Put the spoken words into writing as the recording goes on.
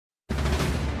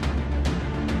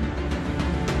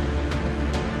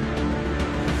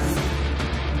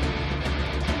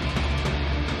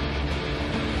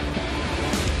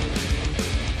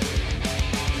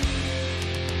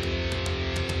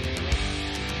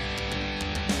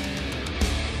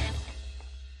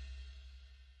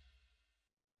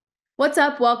What's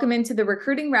up? Welcome into the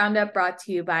Recruiting Roundup brought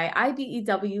to you by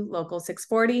IBEW Local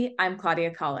 640. I'm Claudia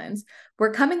Collins.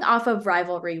 We're coming off of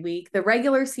Rivalry Week. The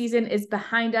regular season is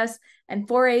behind us, and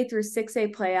 4A through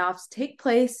 6A playoffs take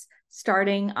place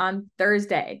starting on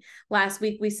Thursday. Last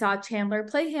week, we saw Chandler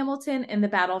play Hamilton in the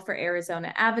battle for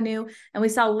Arizona Avenue, and we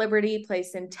saw Liberty play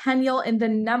Centennial in the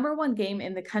 #1 game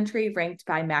in the country ranked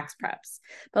by Max Preps.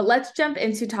 But let's jump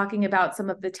into talking about some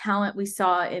of the talent we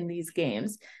saw in these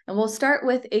games. And we'll start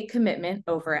with a commitment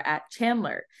over at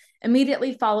Chandler.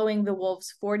 Immediately following the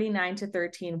Wolves'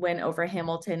 49-13 win over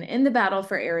Hamilton in the battle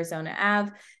for Arizona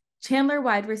Ave, Chandler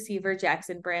wide receiver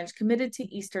Jackson Branch committed to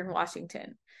Eastern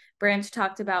Washington. Branch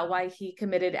talked about why he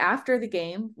committed after the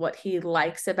game, what he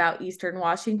likes about Eastern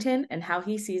Washington, and how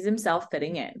he sees himself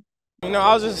fitting in.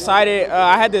 I was just excited.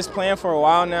 I had this plan for a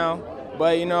while now,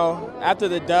 but, after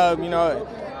the dub,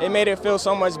 it made it feel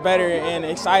so much better and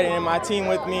exciting. And my team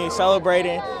with me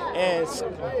celebrating and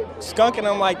skunking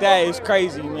them like that is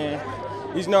crazy, man.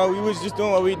 We was just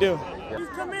doing what we do.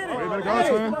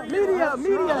 Media.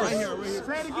 Right here.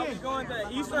 Say it again. Going to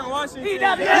Eastern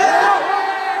Washington.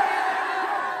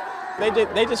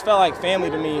 They just felt like family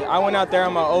to me. I went out there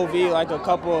on my OV like a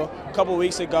couple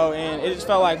weeks ago, and it just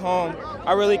felt like home.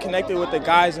 I really connected with the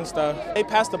guys and stuff. They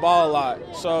pass the ball a lot,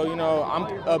 so I'm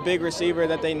a big receiver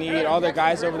that they need. All their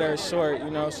guys over there are short,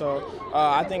 so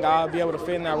I think I'll be able to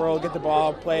fit in that role, get the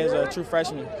ball, play as a true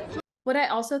freshman. What I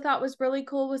also thought was really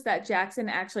cool was that Jackson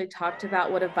actually talked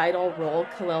about what a vital role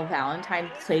Khalil Valentine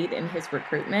played in his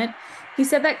recruitment. He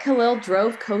said that Khalil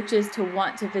drove coaches to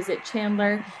want to visit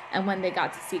Chandler, and when they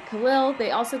got to see Khalil,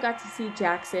 they also got to see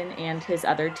Jackson and his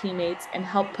other teammates and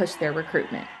help push their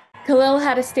recruitment. Khalil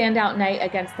had a standout night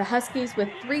against the Huskies with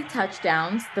 3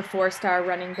 touchdowns. The 4-star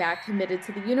running back committed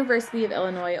to the University of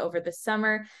Illinois over the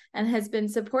summer and has been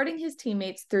supporting his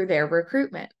teammates through their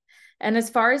recruitment. And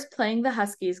as far as playing the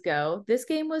Huskies go, this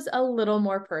game was a little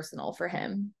more personal for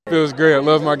him. Feels great. I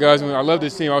love my guys. I love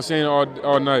this team. I was saying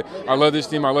all night. I love this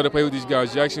team. I love to play with these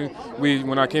guys. Jackson,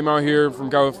 when I came out here from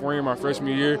California my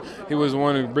freshman year, he was the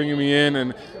one bringing me in,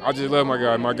 and I just love my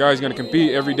guy. My guy's going to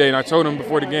compete every day. And I told him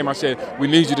before the game, I said, we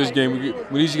need you this game.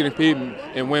 We need you to compete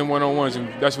and win one-on-ones,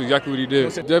 and that's exactly what he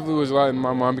did. It definitely was a lot in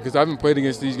my mind because I haven't played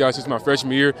against these guys since my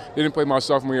freshman year. Didn't play my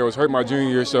sophomore year. I was hurt my junior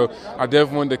year, so I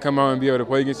definitely wanted to come out and be able to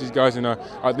play against these guys, and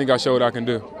I think I showed what I can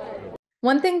do.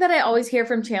 One thing that I always hear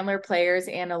from Chandler players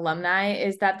and alumni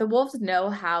is that the Wolves know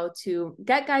how to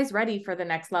get guys ready for the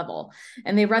next level.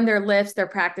 And they run their lifts, their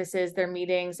practices, their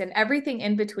meetings, and everything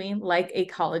in between like a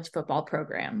college football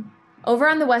program. Over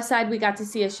on the west side, we got to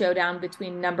see a showdown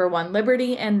between #1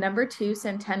 Liberty and #2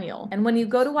 Centennial. And when you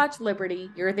go to watch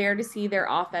Liberty, you're there to see their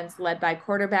offense led by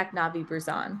quarterback Navi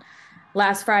Bruzon.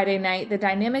 Last Friday night, the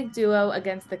dynamic duo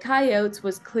against the Coyotes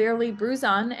was clearly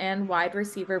Bruzon and wide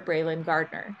receiver Braylon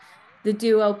Gardner. The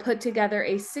duo put together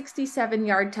a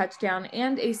 67-yard touchdown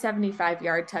and a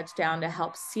 75-yard touchdown to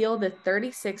help seal the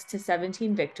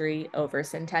 36-17 victory over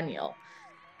Centennial.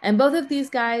 And both of these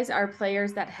guys are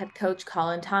players that head coach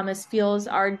Colin Thomas feels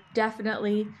are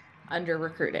definitely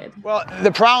under-recruited. Well,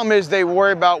 the problem is they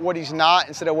worry about what he's not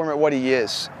instead of worrying about what he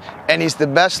is. And he's the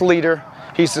best leader.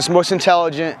 He's the most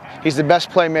intelligent. He's the best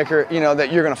playmaker,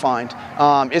 that you're going to find.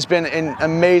 It's been an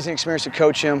amazing experience to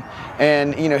coach him,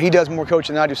 and he does more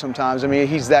coaching than I do sometimes. I mean,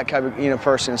 he's that type of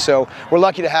person. So we're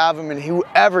lucky to have him, and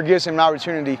whoever gives him an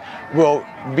opportunity will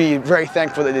be very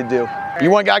thankful that they do.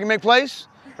 You want a guy who can make plays?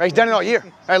 Right, he's done it all year.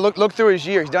 Right, look through his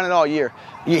year. He's done it all year.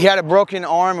 He had a broken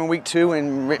arm in week 2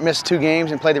 and missed 2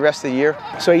 games and played the rest of the year.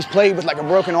 So he's played with like a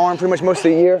broken arm pretty much most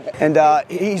of the year. And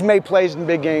he's made plays in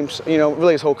big games,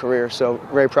 really his whole career. So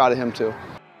very proud of him too.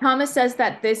 Thomas says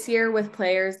that this year with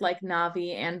players like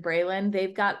Navi and Braylon,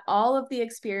 they've got all of the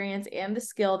experience and the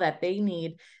skill that they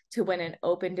need to win an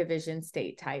open division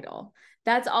state title.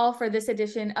 That's all for this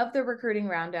edition of the Recruiting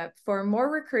Roundup. For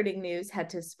more recruiting news, head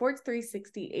to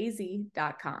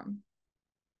sports360az.com.